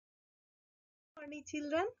Morning,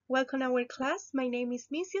 children. Welcome to our class. My name is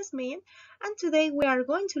Miss Yasmin, and today we are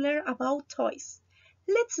going to learn about toys.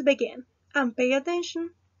 Let's begin and pay attention.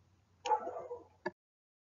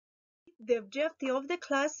 The objective of the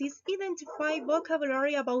class is identify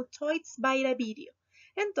vocabulary about toys by the video.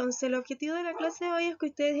 Entonces, el objetivo de la clase de hoy es que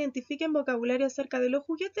ustedes identifiquen vocabulario acerca de los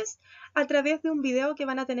juguetes a través de un video que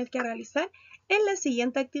van a tener que realizar en la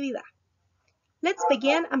siguiente actividad. Let's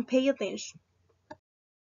begin and pay attention.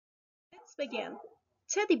 Let's begin.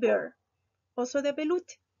 Teddy bear, oso de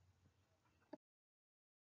peluche.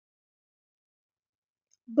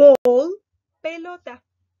 Ball, pelota.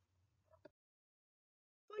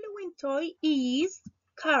 Following toy is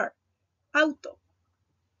car, auto.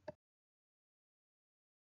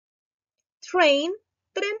 Train,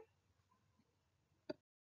 tren.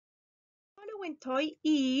 Following toy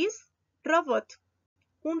is robot,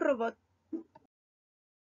 un robot.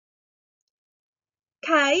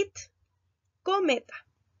 Kite, cometa.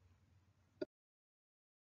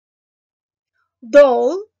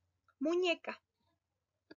 Doll, muñeca.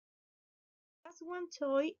 Last one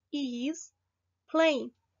toy is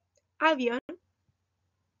plane, avión.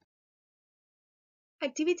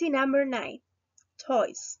 Activity number 9,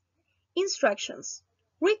 toys. Instructions.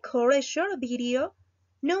 Record a short video,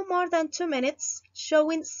 no more than 2 minutes,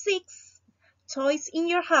 showing 6 toys in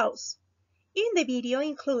your house. In the video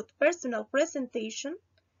include personal presentation,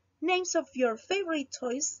 names of your favorite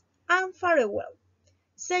toys, and farewell.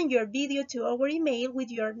 Send your video to our email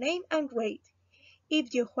with your name and grade.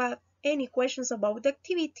 If you have any questions about the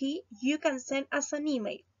activity, you can send us an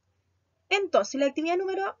email. Entonces, la actividad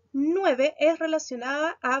número 9 es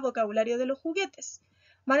relacionada a vocabulario de los juguetes.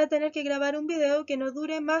 Van a tener que grabar un video que no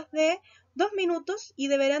dure más de 2 minutos y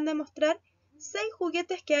deberán demostrar 6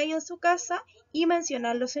 juguetes que hay en su casa y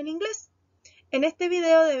mencionarlos en inglés. En este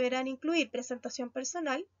video deberán incluir presentación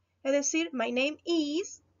personal, es decir, my name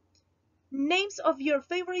is, names of your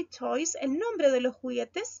favorite toys, el nombre de los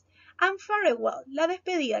juguetes, and farewell, la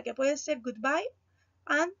despedida, que puede ser goodbye,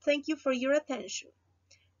 and thank you for your attention.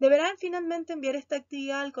 Deberán finalmente enviar esta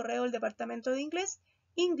actividad al correo del departamento de inglés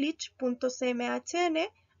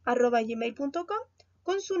english.cmhn@gmail.com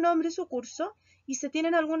con su nombre y su curso, y si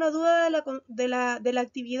tienen alguna duda de la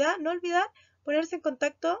actividad, no olvidar ponerse en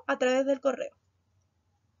contacto a través del correo.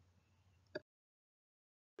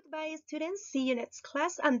 Goodbye, students. See you next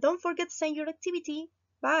class, and don't forget to send your activity.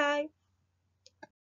 Bye.